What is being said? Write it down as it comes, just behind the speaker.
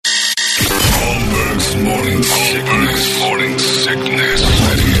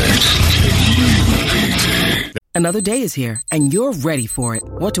Another day is here, and you're ready for it.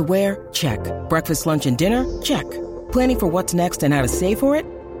 What to wear? Check. Breakfast, lunch, and dinner? Check. Planning for what's next and how to save for it?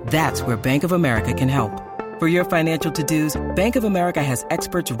 That's where Bank of America can help. For your financial to-dos, Bank of America has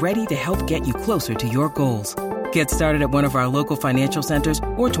experts ready to help get you closer to your goals. Get started at one of our local financial centers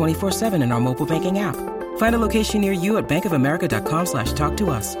or 24/7 in our mobile banking app. Find a location near you at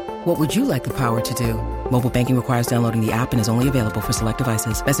bankofamerica.com/talktous. What would you like the power to do? Mobile banking requires downloading the app and is only available for select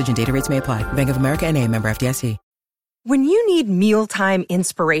devices. Message and data rates may apply. Bank of America N.A., member FDIC. When you need mealtime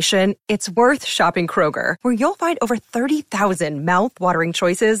inspiration, it's worth shopping Kroger, where you'll find over 30,000 mouth-watering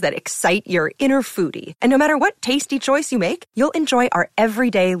choices that excite your inner foodie. And no matter what tasty choice you make, you'll enjoy our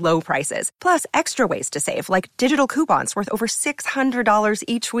everyday low prices, plus extra ways to save, like digital coupons worth over $600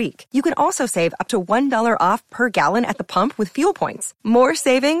 each week. You can also save up to $1 off per gallon at the pump with fuel points. More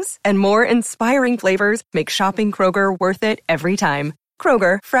savings and more inspiring flavors make shopping Kroger worth it every time.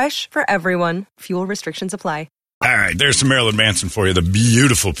 Kroger, fresh for everyone. Fuel restrictions apply. All right, there's some Marilyn Manson for you. The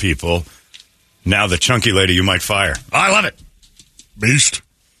beautiful people. Now the chunky lady you might fire. Oh, I love it. Beast.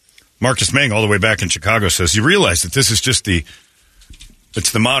 Marcus Ming, all the way back in Chicago, says, you realize that this is just it's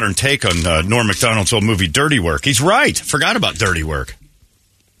the modern take on Norm Macdonald's old movie Dirty Work. He's right. Forgot about Dirty Work.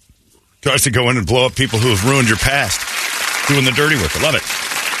 Tries to go in and blow up people who have ruined your past. Doing the dirty work. I love it.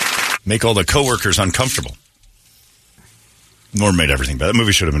 Make all the coworkers uncomfortable. Norm made everything better. That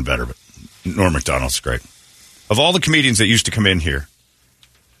movie should have been better, but Norm Macdonald's great. Of all the comedians that used to come in here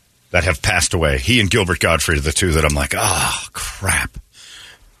that have passed away, he and Gilbert Gottfried are the two that I'm like, oh, crap.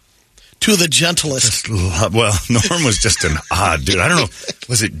 Two of the gentlest. Well, Norm was just an odd dude. I don't know.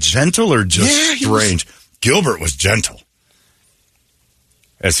 Was it gentle or just strange? Gilbert was gentle.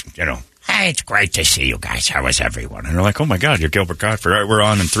 As, you know, hey, it's great to see you guys. How is everyone? And they're like, oh, my God, you're Gilbert Gottfried. All right, we're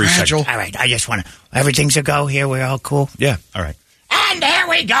on in 3 seconds. All right, I just want to, everything's a go here. We're all cool. Yeah, all right. And here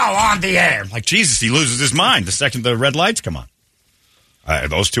we go on the air. Like, Jesus, he loses his mind the second the red lights come on.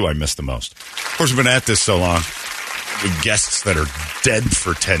 Those two I miss the most. Of course, we've been at this so long. With guests that are dead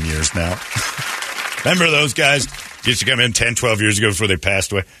for 10 years now. Remember those guys? Used to come in 10, 12 years ago before they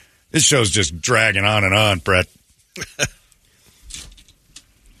passed away. This show's just dragging on and on, Brett.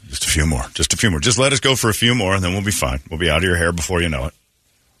 Just a few more. Just let us go for a few more, and then we'll be fine. We'll be out of your hair before you know it.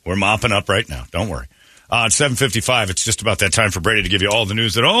 We're mopping up right now. Don't worry. At 7:55, it's just about that time for Brady to give you all the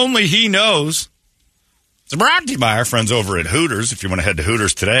news that only he knows. It's brought to you by our friends over at Hooters. If you want to head to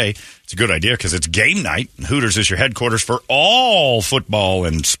Hooters today, it's a good idea because it's game night. And Hooters is your headquarters for all football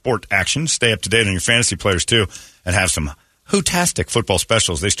and sport action. Stay up to date on your fantasy players, too, and have some hootastic football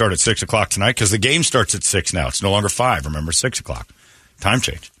specials. They start at 6 o'clock tonight because the game starts at 6 now. It's no longer 5. Remember, 6 o'clock. Time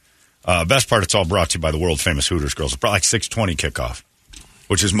change. Best part, it's all brought to you by the world-famous Hooters girls. It's probably like 6:20 kickoff,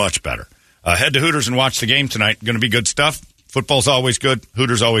 which is much better. Head to Hooters and watch the game tonight. Going to be good stuff. Football's always good.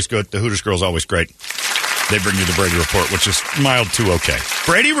 Hooters always good. The Hooters girls always great. They bring you the Brady Report, which is mild to okay.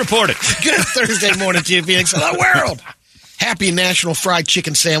 Brady, report it. Good Thursday morning to you, Phoenix and the world. Happy National Fried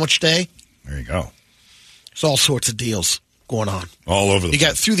Chicken Sandwich Day. There you go. There's all sorts of deals going on. All over the place. You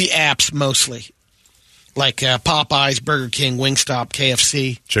got through the apps mostly. Like Popeyes, Burger King, Wingstop,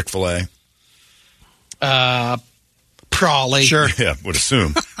 KFC. Chick-fil-A. Probably. Sure. Yeah, would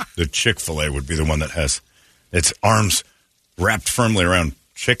assume the Chick-fil-A would be the one that has its arms wrapped firmly around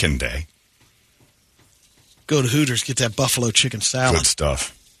Chicken Day. Go to Hooters, get that buffalo chicken salad. Good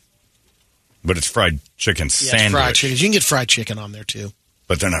stuff. But it's fried chicken sandwich. It's fried chicken. You can get fried chicken on there, too.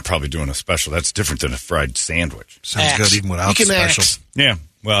 But they're not probably doing a special. That's different than a fried sandwich. Sounds good even without the special. Yeah.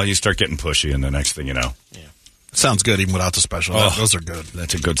 Well, you start getting pushy, and the next thing you know. Yeah. Sounds good even without the special. Oh, those are good.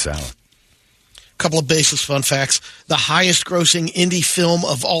 That's a good salad. Couple of baseless fun facts. The highest grossing indie film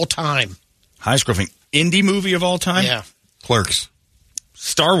of all time. Highest grossing indie movie of all time? Yeah. Clerks.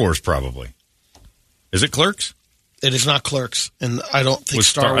 Star Wars, probably. Is it Clerks? It is not Clerks, and I don't think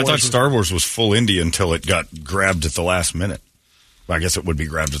Star Wars. I thought Star Wars was full indie until it got grabbed at the last minute. Well, I guess it would be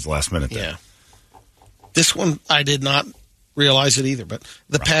grabbed at the last minute. Then. Yeah. This one, I did not realize it either, but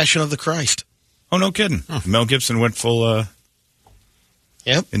The Passion of the Christ. Oh, no kidding. Mel Gibson went full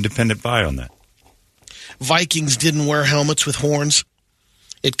independent buy on that. Vikings didn't wear helmets with horns.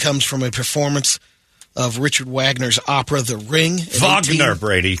 It comes from a performance of Richard Wagner's opera, The Ring. Wagner,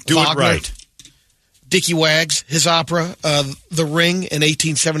 Brady. Do it right. Dickie Wags, his opera, The Ring, in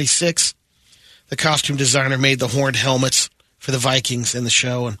 1876. The costume designer made the horned helmets for the Vikings in the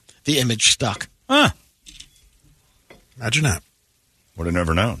show, and the image stuck. Huh. Imagine that. Would have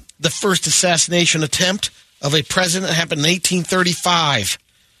never known. The first assassination attempt of a president happened in 1835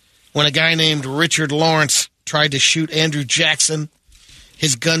 when a guy named Richard Lawrence tried to shoot Andrew Jackson.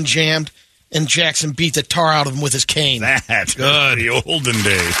 His gun jammed, and Jackson beat the tar out of him with his cane. That's good. The olden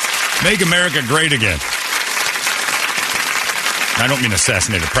days. Make America great again. I don't mean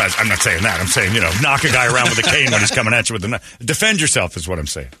assassinate a president. I'm not saying that. I'm saying, knock a guy around with a cane when he's coming at you with a knife. Defend yourself is what I'm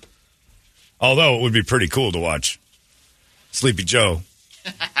saying. Although it would be pretty cool to watch Sleepy Joe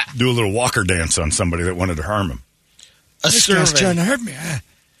do a little walker dance on somebody that wanted to harm him. This guy's trying to hurt me.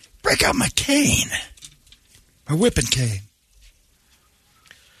 Break out my cane. My whipping cane.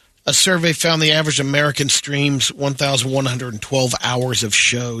 A survey found the average American streams 1,112 hours of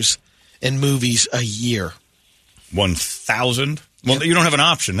shows and movies a year. 1,000? Well, you don't have an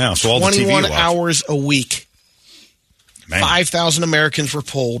option now, so all the TV you watch. 21 hours a week. Man. 5,000 Americans were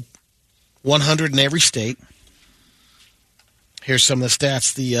polled, 100 in every state. Here's some of the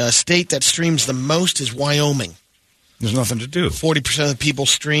stats. The state that streams the most is Wyoming. There's nothing to do. 40% of the people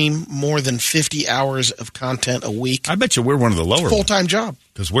stream more than 50 hours of content a week. I bet you we're one of the lower ones. Full-time job.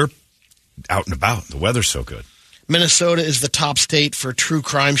 Because we're out and about. The weather's so good. Minnesota is the top state for true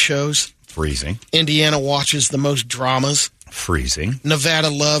crime shows. Freezing. Indiana watches the most dramas. Freezing. Nevada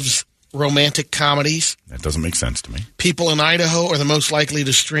loves romantic comedies. That doesn't make sense to me. People in Idaho are the most likely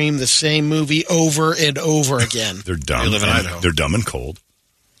to stream the same movie over and over again. They're dumb. They live in Idaho. They're dumb and cold.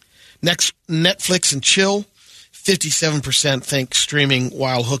 Next, Netflix and chill. 57% think streaming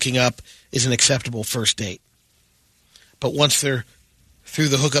while hooking up is an acceptable first date. But once they're through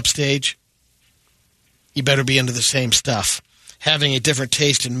the hookup stage, you better be into the same stuff. Having a different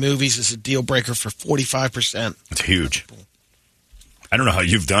taste in movies is a deal breaker for 45%. It's huge. I don't know how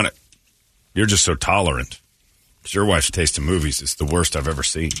you've done it. You're just so tolerant. Because your wife's taste in movies is the worst I've ever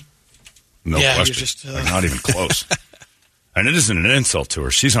seen. No question. You're just, Like, not even close. And it isn't an insult to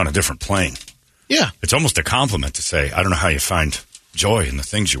her. She's on a different plane. Yeah. It's almost a compliment to say, I don't know how you find joy in the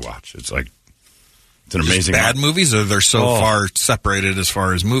things you watch. It's like, it's an amazing... Bad movies, or they're so far separated as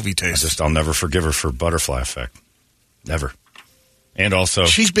far as movie taste? I'll never forgive her for Butterfly Effect. Never. And also...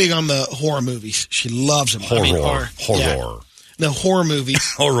 She's big on the horror movies. She loves them. Horror. Yeah. No, horror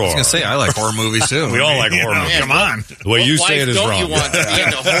movies. Horror. I was going to say, I like horror movies, too. We all like horror movies. Come on. The way you say it is wrong. Don't you want to be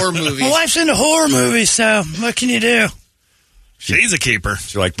into horror movies? My wife's into horror movies, so what can you do? She's a keeper.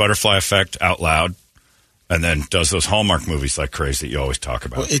 She like Butterfly Effect out loud, and then does those Hallmark movies like crazy that you always talk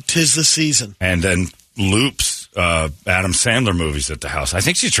about. Well, it is the season. And then loops Adam Sandler movies at the house. I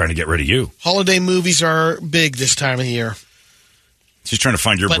think she's trying to get rid of you. Holiday movies are big this time of the year. She's trying to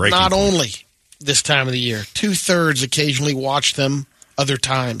find your breaking But not point. only this time of the year. 2/3 occasionally watch them other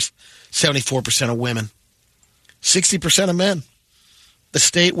times. 74% of women. 60% of men. The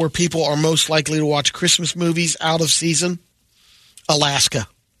state where people are most likely to watch Christmas movies out of season, Alaska.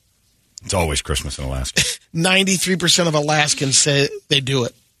 It's always Christmas in Alaska. 93% of Alaskans say they do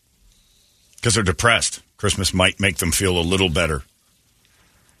it. Because they're depressed. Christmas might make them feel a little better.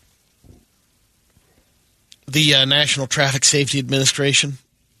 The National Traffic Safety Administration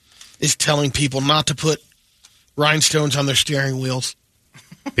is telling people not to put rhinestones on their steering wheels.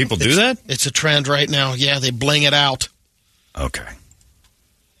 People do that? It's a trend right now. Yeah, they bling it out. Okay.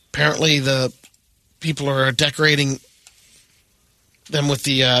 Apparently, the people are decorating them with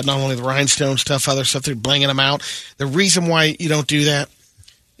the not only the rhinestone stuff, other stuff. They're blinging them out. The reason why you don't do that,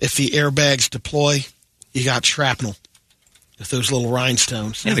 if the airbags deploy, you got shrapnel. If those little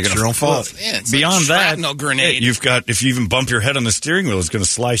rhinestones. Yeah, It's your own fault. Yeah, it's Beyond like a that, shrapnel grenade. you've got, if you even bump your head on the steering wheel, it's going to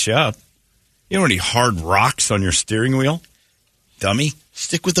slice you up. You don't want any hard rocks on your steering wheel, dummy.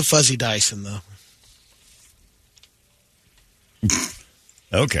 Stick with the fuzzy Dyson, though.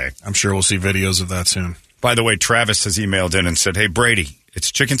 Okay. I'm sure we'll see videos of that soon. By the way, Travis has emailed in and said, hey, Brady,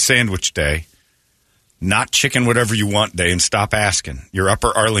 it's chicken sandwich day, not chicken whatever you want day, and stop asking. Your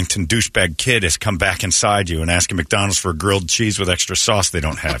Upper Arlington douchebag kid has come back inside you and asking McDonald's for a grilled cheese with extra sauce they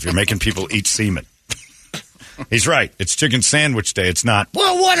don't have. You're making people eat semen. He's right. It's chicken sandwich day. It's not,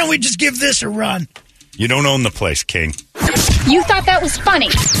 Well, why don't we just give this a run? you don't own the place, King. You thought that was funny.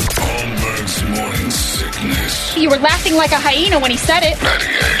 Holmberg's morning sickness. You were laughing like a hyena when he said it.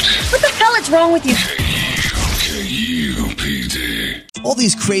 98. What the hell is wrong with you? KUPD. All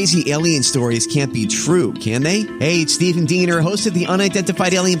these crazy alien stories can't be true, can they? Hey, it's Stephen Diener, host of the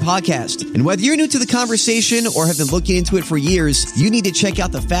Unidentified Alien Podcast. And whether you're new to the conversation or have been looking into it for years, you need to check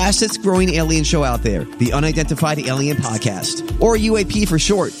out the fastest growing alien show out there, the Unidentified Alien Podcast, or UAP for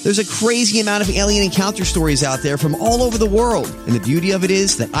short. There's a crazy amount of alien encounter stories out there from all over the world. And the beauty of it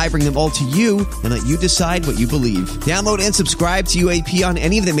is that I bring them all to you and let you decide what you believe. Download and subscribe to UAP on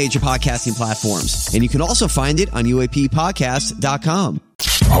any of the major podcasting platforms. And you can also find it on UAPpodcast.com.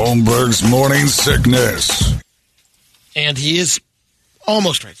 Holmberg's morning sickness. And he is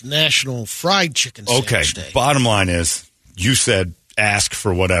almost right. National Fried Chicken Okay, Sandwich Day. bottom line is, you said ask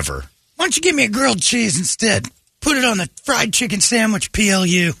for whatever. Why don't you give me a grilled cheese instead? Put it on the fried chicken sandwich,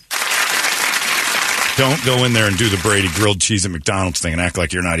 PLU. Don't go in there and do the Brady grilled cheese at McDonald's thing and act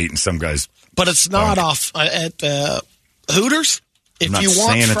like you're not eating some guy's. But it's not off at Hooters. If you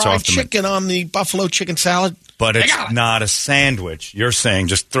want fried chicken on the buffalo chicken salad. But it's not a sandwich. You're saying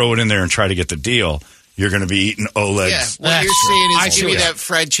just throw it in there and try to get the deal. You're going to be eating Oleg's. Yeah, what you're saying is give me that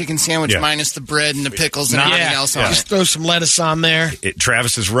fried chicken sandwich minus the bread and the pickles and everything else on it. Just throw some lettuce on there.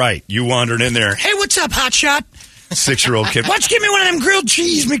 Travis is right. You wandered in there. Hey, what's up, hotshot? 6-year-old kid. Why don't you give me one of them grilled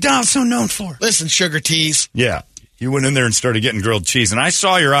cheese McDonald's so known for? Listen, sugar teas. Yeah. You went in there and started getting grilled cheese. And I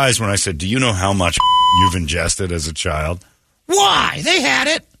saw your eyes when I said, do you know how much you've ingested as a child? Why? They had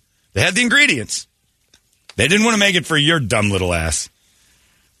it. They had the ingredients. They didn't want to make it for your dumb little ass.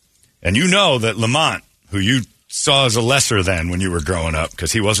 And you know that Lamont, who you saw as a lesser than when you were growing up,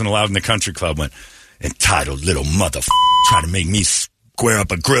 because he wasn't allowed in the country club, went, entitled little trying to make me square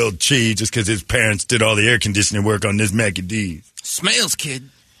up a grilled cheese just because his parents did all the air conditioning work on this Mac and D's. Smells, kid.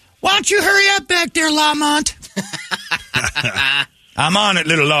 Why don't you hurry up back there, Lamont? I'm on it,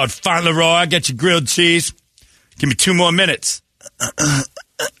 little Lord Fauntleroy. I get you grilled cheese. Give me 2 more minutes.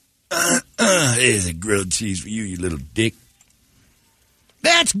 Here's a grilled cheese for you, you little dick.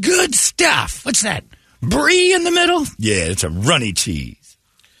 That's good stuff. What's that? Brie in the middle? Yeah, it's a runny cheese.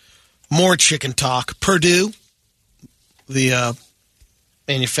 More chicken talk. Perdue, the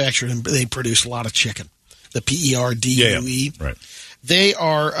manufacturer, they produce a lot of chicken. The Perdue. Right. They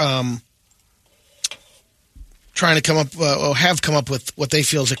are trying to have come up with what they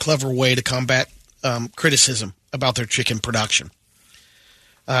feel is a clever way to combat criticism about their chicken production.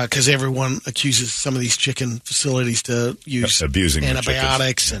 Because everyone accuses some of these chicken facilities to use abusing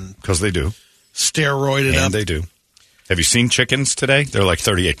antibiotics and because they do steroided up. And they do. Have you seen chickens today? They're like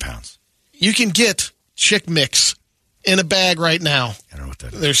 38 pounds. You can get Chick Mix in a bag right now. I don't know what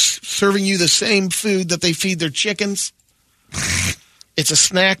that is. They're serving you the same food that they feed their chickens. It's a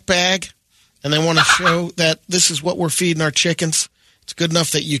snack bag, and they want to show that this is what we're feeding our chickens. It's good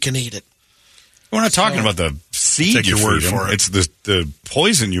enough that you can eat it. We're not talking about the seed. Take your word for it. It's the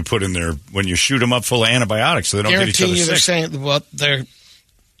poison you put in there when you shoot them up full of antibiotics, so they don't get each other sick. They're saying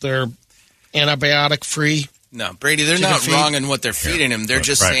they're antibiotic free. No, Brady, they're not wrong in what they're feeding him. They're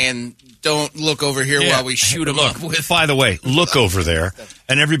just saying, don't look over here while we shoot him up with. By the way, look over there,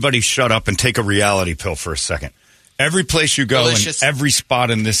 and everybody shut up and take a reality pill for a second. Every place you go, in every spot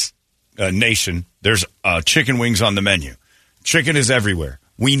in this nation, there's chicken wings on the menu. Chicken is everywhere.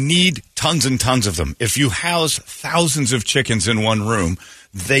 We need tons and tons of them. If you house thousands of chickens in one room,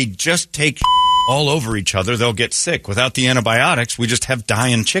 they just take all over each other. They'll get sick. Without the antibiotics, we just have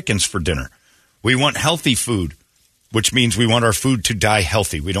dying chickens for dinner. We want healthy food, which means we want our food to die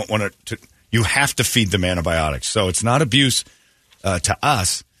healthy. We don't want it to. You have to feed them antibiotics. So it's not abuse to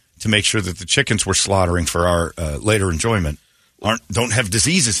us to make sure that the chickens we're slaughtering for our later enjoyment don't have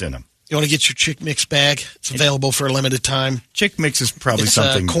diseases in them. You want to get your Chick Mix bag? It's available for a limited time. Chick Mix is probably it's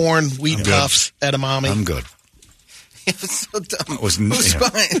something. Corn, wheat puffs, edamame. I'm good. It was so dumb. Who's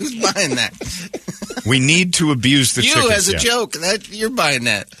buying that? We need to abuse the chickens. You as a joke. You're buying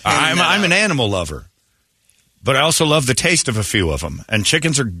that. I'm an animal lover. But I also love the taste of a few of them. And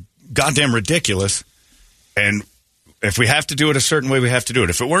chickens are goddamn ridiculous. And if we have to do it a certain way, we have to do it.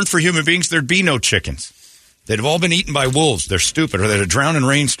 If it weren't for human beings, there'd be no chickens. They'd have all been eaten by wolves. They're stupid, or they'd have drowned in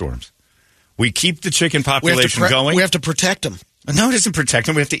rainstorms. We keep the chicken population going. We have to protect them. No, it isn't protect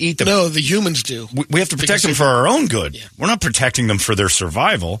them. We have to eat them. No, the humans do. We have to protect them for our own good. Yeah. We're not protecting them for their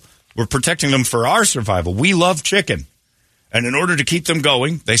survival. We're protecting them for our survival. We love chicken. And in order to keep them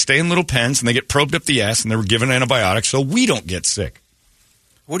going, they stay in little pens, and they get probed up the ass, and they're given antibiotics so we don't get sick.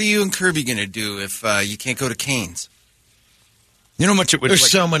 What are you and Kirby going to do if you can't go to Cane's? You know how much it would... There's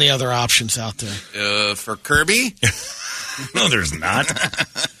so many other options out there. For Kirby? No, there's not.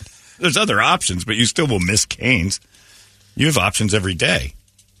 There's other options, but you still will miss Cane's. You have options every day.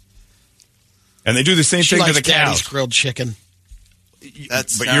 And they do the same thing to the cows. Daddy's grilled chicken.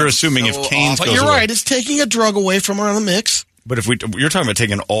 But you're assuming if Cane's goes But you're away, right. It's taking a drug away from our mix. But if you're talking about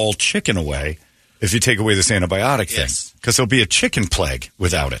taking all chicken away, if you take away this antibiotic thing, because there'll be a chicken plague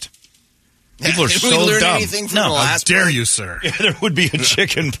without it. People are Did so we learn dumb. Anything from no, the last how dare break? you, sir? Yeah, there would be a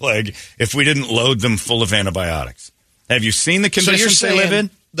chicken plague if we didn't load them full of antibiotics. Have you seen the conditions they live in?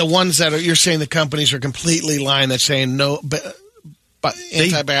 The ones that you're saying the companies are completely lying. That's saying no, but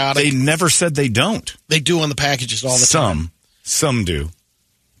antibiotic. They never said they don't. They do on the packages all the time. Some do.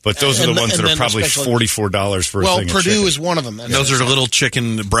 But those are the ones that are probably $44 for a thing of chicken. Well, Perdue is one of them. Those are the little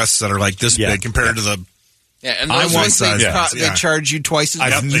chicken breasts that are like this big compared to the... Yeah, and those ones they charge you twice as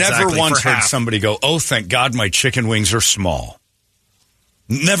much. I've never once heard somebody go, oh, thank God my chicken wings are small.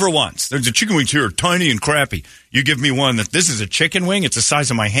 Never once. The chicken wings here are tiny and crappy. You give me one this is a chicken wing, it's the size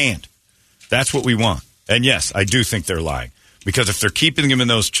of my hand. That's what we want. And yes, I do think they're lying. Because if they're keeping them in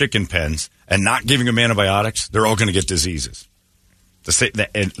those chicken pens and not giving them antibiotics, they're all going to get diseases.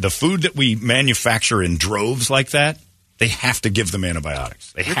 The food that we manufacture in droves like that, they have to give them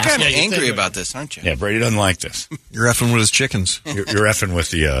antibiotics. You're kind of angry about this, aren't you? Yeah, Brady doesn't like this. You're effing with his chickens. You're effing with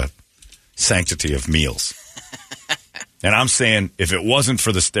the sanctity of meals. And I'm saying if it wasn't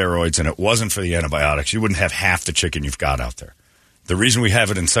for the steroids and it wasn't for the antibiotics, you wouldn't have half the chicken you've got out there. The reason we have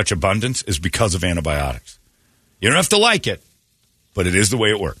it in such abundance is because of antibiotics. You don't have to like it, but it is the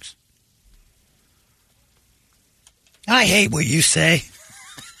way it works. I hate what you say.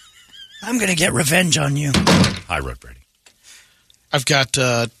 I'm going to get revenge on you. Hi, Road Brady. I've got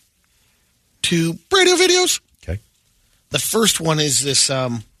 2 Brady videos. Okay. The first one is this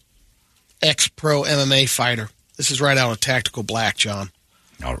ex-pro MMA fighter. This is right out of Tactical Black, John.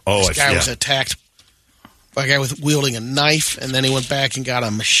 This guy was attacked by a guy wielding a knife, and then he went back and got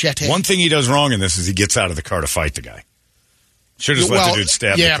a machete. One thing he does wrong in this is he gets out of the car to fight the guy. Should have just let the dude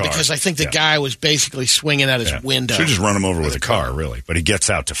stab the car. Yeah, because I think the guy was basically swinging at his window. Should just run him over with a car, really. But he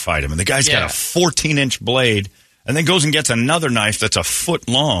gets out to fight him. And the guy's got a 14-inch blade and then goes and gets another knife that's a foot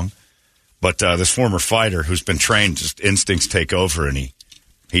long. But this former fighter who's been trained, just instincts take over, and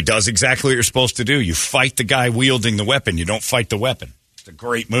he does exactly what you're supposed to do. You fight the guy wielding the weapon. You don't fight the weapon. It's a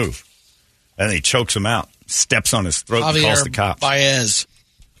great move. And then he chokes him out, steps on his throat, and calls the cops. Baez.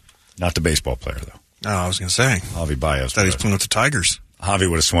 Not the baseball player, though. Oh, I was going to say. Javi Baez. Thought he was playing with the Tigers. Javi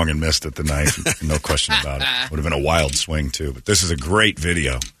would have swung and missed at the knife. No question about it. Would have been a wild swing, too. But this is a great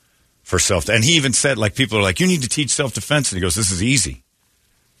video for and he even said, like, people are like, you need to teach self-defense. And he goes, this is easy.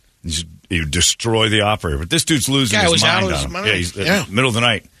 You destroy the operator. But this dude's losing his mind on him. Yeah, he's in the middle of the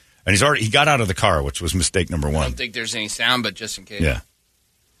night. And he got out of the car, which was mistake number 1. I don't think there's any sound, but just in case. Yeah.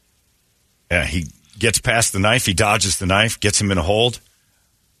 Yeah, he gets past the knife. He dodges the knife, gets him in a hold,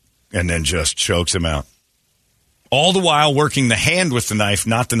 and then just chokes him out. All the while working the hand with the knife,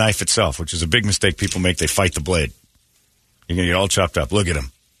 not the knife itself, which is a big mistake people make. They fight the blade. You're going to get all chopped up. Look at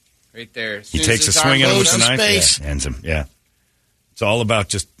him. Right there. He takes a swing at him with the knife. Yeah, ends him. Yeah. It's all about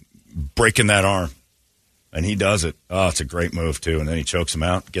just breaking that arm. And he does it. Oh, it's a great move, too. And then he chokes him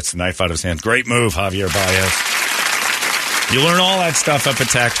out, gets the knife out of his hand. Great move, Javier Baez. You learn all that stuff up at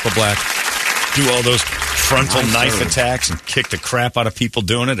Tactical Black. Do all those frontal knife attacks and kick the crap out of people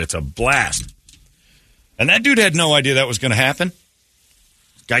doing it. It's a blast. And that dude had no idea that was going to happen.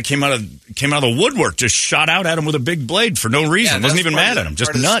 Guy came out of the woodwork, just shot out at him with a big blade for no reason. Wasn't even mad at him,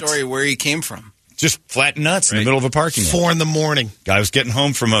 just nuts. Part of the story where he came from. Just flat nuts in the middle of a parking lot. 4 a.m. Guy was getting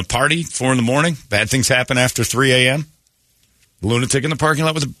home from a party, 4 a.m. Bad things happen after 3 a.m. Lunatic in the parking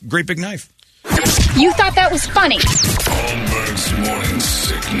lot with a great big knife. You thought that was funny. Holmberg's Morning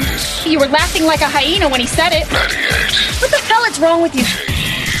Sickness. You were laughing like a hyena when he said it. 98. What the hell is wrong with you?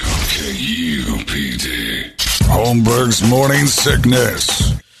 KUPD. Holmberg's Morning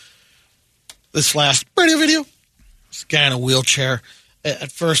Sickness. This last radio video, this guy in a wheelchair.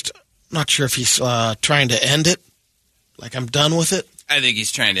 At first, not sure if he's trying to end it. Like, I'm done with it. I think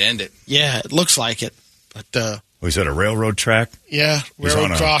he's trying to end it. Yeah, it looks like it. But he's at a railroad track. Yeah,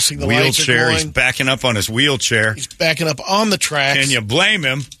 railroad crossing. The lights are wheelchair. going. He's backing up on his wheelchair. He's backing up on the tracks. Can you blame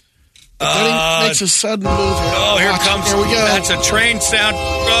him? But then he makes a sudden move. Here comes. Here we go. That's a train sound.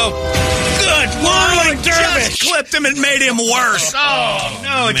 Good Lord, just clipped him and made him worse. Oh,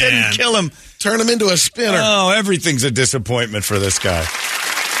 no, it didn't kill him. Turn him into a spinner. Oh, everything's a disappointment for this guy.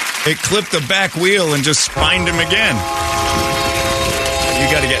 It clipped the back wheel and just spined him again. You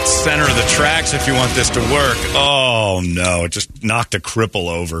got to get center of the tracks if you want this to work. Oh, no, it just knocked a cripple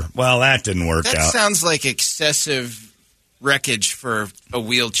over. Well, that didn't work out. That sounds like excessive wreckage for a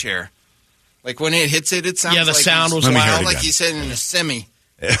wheelchair. Like when it hits it, it sounds like... Yeah, the sound was loud. Like you said in a semi.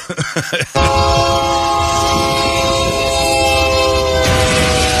 Now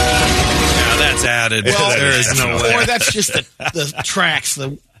that's added. Well, there is no way. Or that's just the tracks.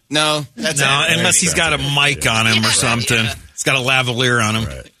 No, unless he's got a mic on him or something. He's got a lavalier on him.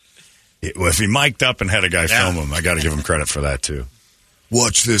 Right. Well, if he mic'd up and had a guy film him, I got to give him credit for that, too.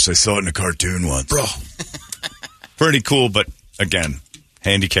 Watch this. I saw it in a cartoon once. Bro. Pretty cool, but again,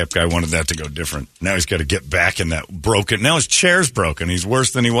 handicapped guy wanted that to go different. Now he's got to get back in that broken. Now his chair's broken. He's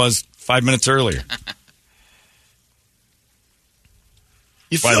worse than he was 5 minutes earlier.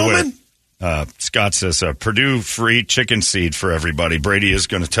 You filming? Scott says, Perdue free chicken seed for everybody. Brady is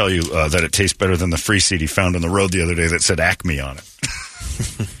going to tell you that it tastes better than the free seed he found on the road the other day that said Acme on it.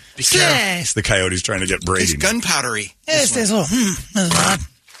 Yes. The Coyote's trying to get Brady. It's gunpowdery. Yes, there's a little, that's odd.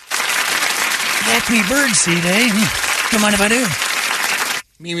 Acme bird seed, eh? Don't mind if I do.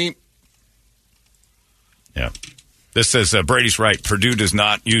 Me. Yeah. This says Brady's right. Perdue does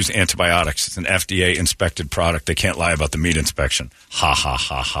not use antibiotics. It's an FDA-inspected product. They can't lie about the meat inspection. Ha, ha,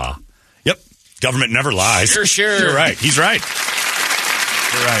 ha, ha. Yep. Government never lies. Sure. You're right. He's right.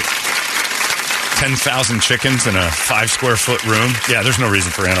 You're right. 10,000 chickens in a 5-square-foot room. Yeah, there's no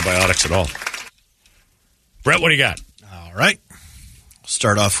reason for antibiotics at all. Brett, what do you got? All right.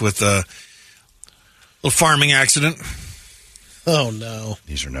 Start off with a little farming accident. Oh, no.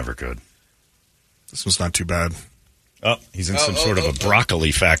 These are never good. This one's not too bad. Oh, he's in some sort of a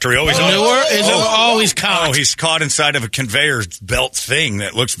broccoli factory. He's caught. Oh, he's caught inside of a conveyor belt thing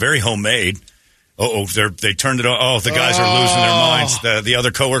that looks very homemade. They turned it on. Oh, the guys are losing their minds. The other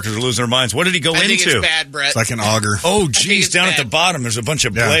coworkers are losing their minds. What did he go into? I think it's bad, Brett. It's like an auger. Oh, geez, down at the bottom, there's a bunch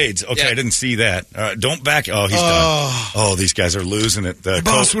of blades. Okay, I didn't see that. Don't back. Oh, he's done. Oh, these guys are losing it.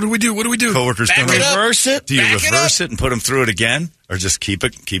 Boss, what do we do? Coworkers Back don't it up. Reverse it. Do you Back reverse it and put them through it again, or just keep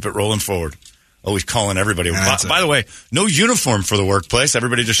it rolling forward? Oh, he's calling everybody. By the way, no uniform for the workplace.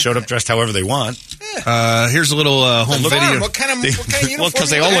 Everybody just showed up dressed however they want. Here's a little home video. What kind of uniform? Well, because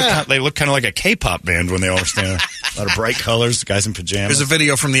they look kind of like a K-pop band when they all stand. A lot of bright colors, guys in pajamas. Here's a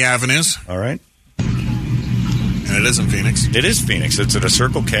video from the Avenues. All right. And it is in Phoenix. It is Phoenix. It's at a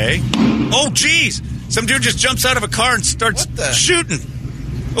Circle K. Oh, geez. Some dude just jumps out of a car and starts shooting.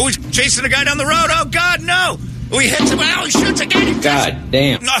 Oh, he's chasing a guy down the road. Oh, God, no. Oh, he hits him. Oh, he shoots again. God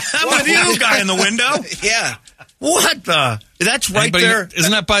damn. I'm with you, guy in the window. Yeah. What the? That's right there.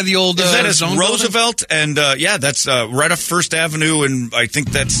 Isn't that by the old Is that zone Roosevelt? And, that's right off First Avenue, and I think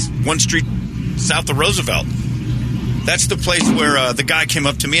that's 1 street south of Roosevelt. That's the place where the guy came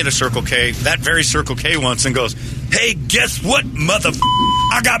up to me at a Circle K, that very Circle K once, and goes, "Hey, guess what,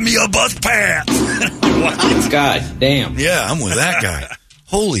 I got me a bus pass." What? God damn. Yeah, I'm with that guy.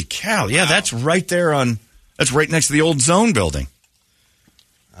 Holy cow. Yeah, that's right there that's right next to the old Zone building.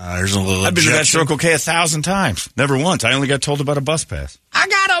 There's a little I've been to that Circle K 1,000 times. Never once. I only got told about a bus pass. I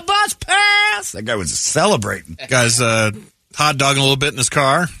got a bus pass. That guy was celebrating. Guy's hot dogging a little bit in his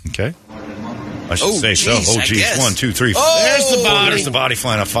car. Okay. I should say so. Oh, geez. 1, 2, 3, 4. There's the body. There's the body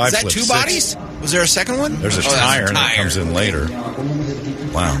flying off 5 Is that flips. 2 bodies? Was there a second one? There's a tire that comes in later.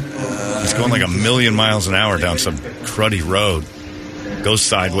 Wow. He's going like 1,000,000 miles an hour down some cruddy road. Goes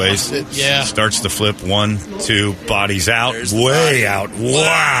sideways. Yeah. Starts the flip. 1, 2, bodies out. Way out.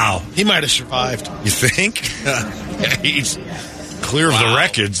 Wow. He might have survived. You think? He's clear of the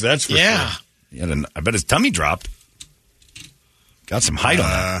wreckage, that's for sure. I bet his tummy dropped. Got some height on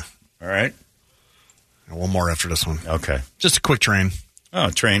that. All right. One more after this one. Okay. Just a quick train.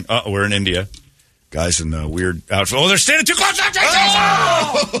 Oh, train. We're in India. Guys in weird outfits. Oh, they're standing too close. Why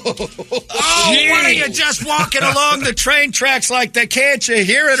are you just walking along the train tracks like that? Can't you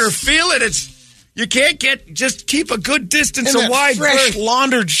hear it or feel it? You can't just keep a good distance and wide fresh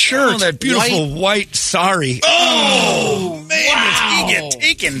laundered shirt. Oh, that beautiful white sari. Oh, man, does he get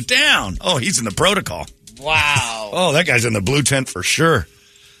taken down? Oh, he's in the protocol. Wow. Oh, that guy's in the blue tent for sure.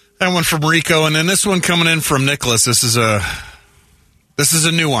 That one from Rico, and then this one coming in from Nicholas. This is a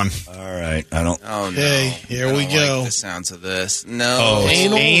new one. All right. I don't. Oh, no. Hey, here we go. Like the sounds of this. No. Oh,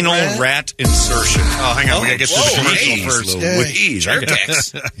 anal rat insertion. Oh, hang on. We got to get to the commercial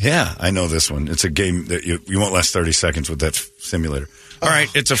first. Yeah, I know this one. It's a game that you won't last 30 seconds with that simulator. All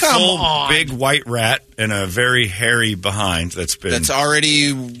right. It's a full big white rat and a very hairy behind that's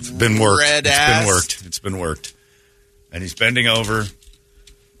already been worked. It's been worked. And he's bending over.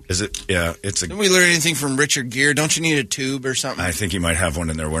 Is it? Yeah, it's a. Didn't we learn anything from Richard Gere? Don't you need a tube or something? I think he might have one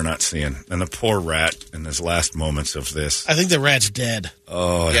in there we're not seeing. And the poor rat in his last moments of this. I think the rat's dead.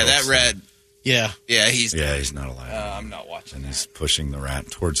 Oh, yeah, that rat. Yeah. Yeah, he's dead. Yeah, he's not alive. I'm not watching and that. He's pushing the rat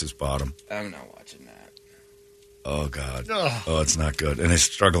towards his bottom. I'm not watching that. Oh, God. Oh, it's not good. And he's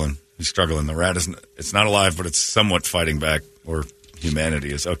struggling. The rat isn't. It's not alive, but it's somewhat fighting back, or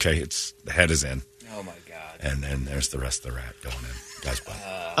humanity is. Okay, the head is in. Oh, my God. And then there's the rest of the rat going in. Guy's butt.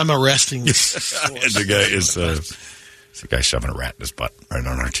 I'm arresting this. The guy is the guy shoving a rat in his butt right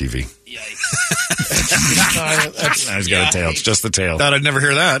on our TV. Yikes. He's got a tail. It's just the tail. Thought I'd never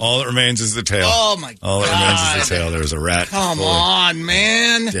hear that. All that remains is the tail. Oh, my God. All that remains is the tail. There's a rat. Come on,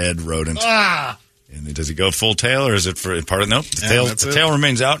 man. Dead rodent. And does he go full tail, or is it for part of Nope. The tail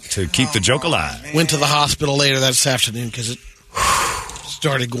remains out to keep the joke alive. Man. Went to the hospital later that afternoon because it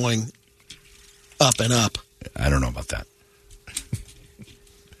started going up and up. I don't know about that.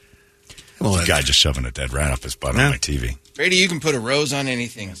 The guy just shoving a dead rat up his butt on my TV. Brady, you can put a rose on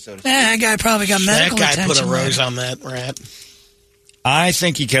anything. So to that guy probably got medical attention. That guy put a rose on that rat. I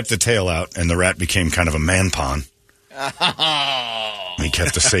think he kept the tail out, and the rat became kind of a man pawn. He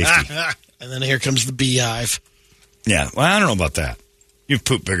kept the safety. And then here comes the beehive. Yeah, well, I don't know about that. You've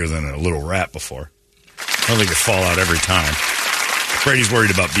pooped bigger than a little rat before. I don't think it fall out every time. Brady's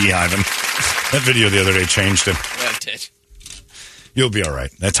worried about beehiving. That video the other day changed him. Yeah, it did. You'll be all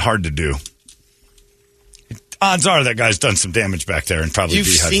right. That's hard to do. Odds are that guy's done some damage back there and probably You've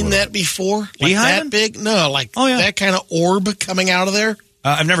seen that before? Like that big? No, like that kind of orb coming out of there?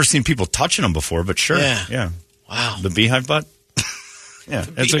 I've never seen people touching them before, but sure. Yeah. Wow. The beehive butt? Yeah.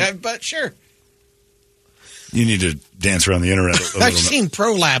 Beehive butt, sure. You need to dance around the internet a little I've seen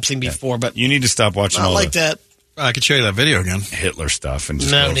prolapsing before, but you need to stop watching all like that. I could show you that video again. Hitler stuff. And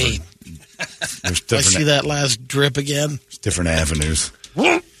just No need. There's I see that last drip again. There's different avenues.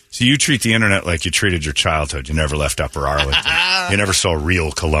 So you treat the internet like you treated your childhood. You never left Upper Arlington. You never saw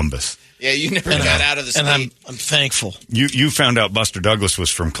real Columbus. Yeah, you never got out of the state. And I'm thankful. You found out Buster Douglas was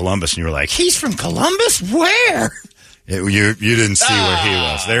from Columbus, and you were like, He's from Columbus? Where? You didn't see where he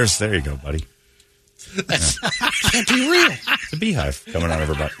was. There you go, buddy. Can't be real. It's a beehive coming out of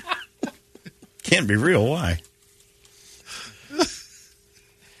her butt. Can't be real. Why?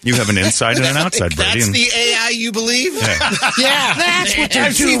 You have an inside and an outside, Brady. That's the AI you believe? Yeah. That's what they're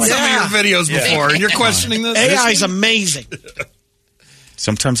I've seen doing. some of your videos before, and you're questioning this? AI's amazing.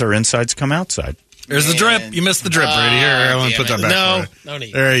 Sometimes our insides come outside. There's the drip. You missed the drip, Brady. Here, I want to put that back. No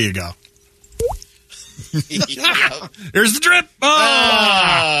need. There you go. Here's the drip.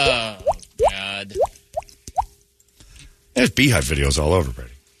 Oh, God. There's beehive videos all over,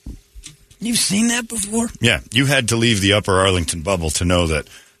 Brady. You've seen that before? Yeah, you had to leave the Upper Arlington bubble to know that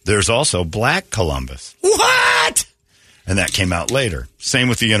there's also Black Columbus. What? And that came out later. Same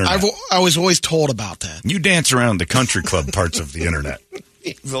with the internet. I was always told about that. You dance around the country club parts of the internet.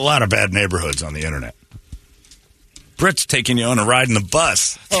 There's a lot of bad neighborhoods on the internet. Britt's taking you on a ride in the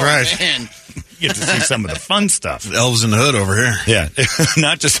bus. That's right. Man. You get to see some of the fun stuff. Elves in the hood over here. Yeah,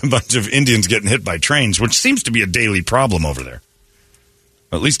 not just a bunch of Indians getting hit by trains, which seems to be a daily problem over there.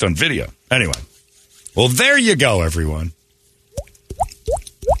 At least on video. Anyway. Well, there you go, everyone.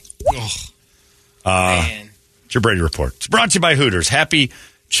 Man. It's your Brady Report. It's brought to you by Hooters. Happy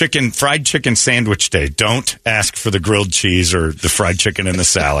fried chicken sandwich day. Don't ask for the grilled cheese or the fried chicken in the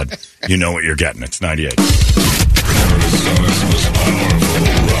salad. You know what you're getting. It's 98.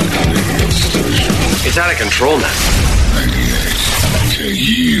 It's out of control now. 98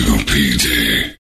 KUPD.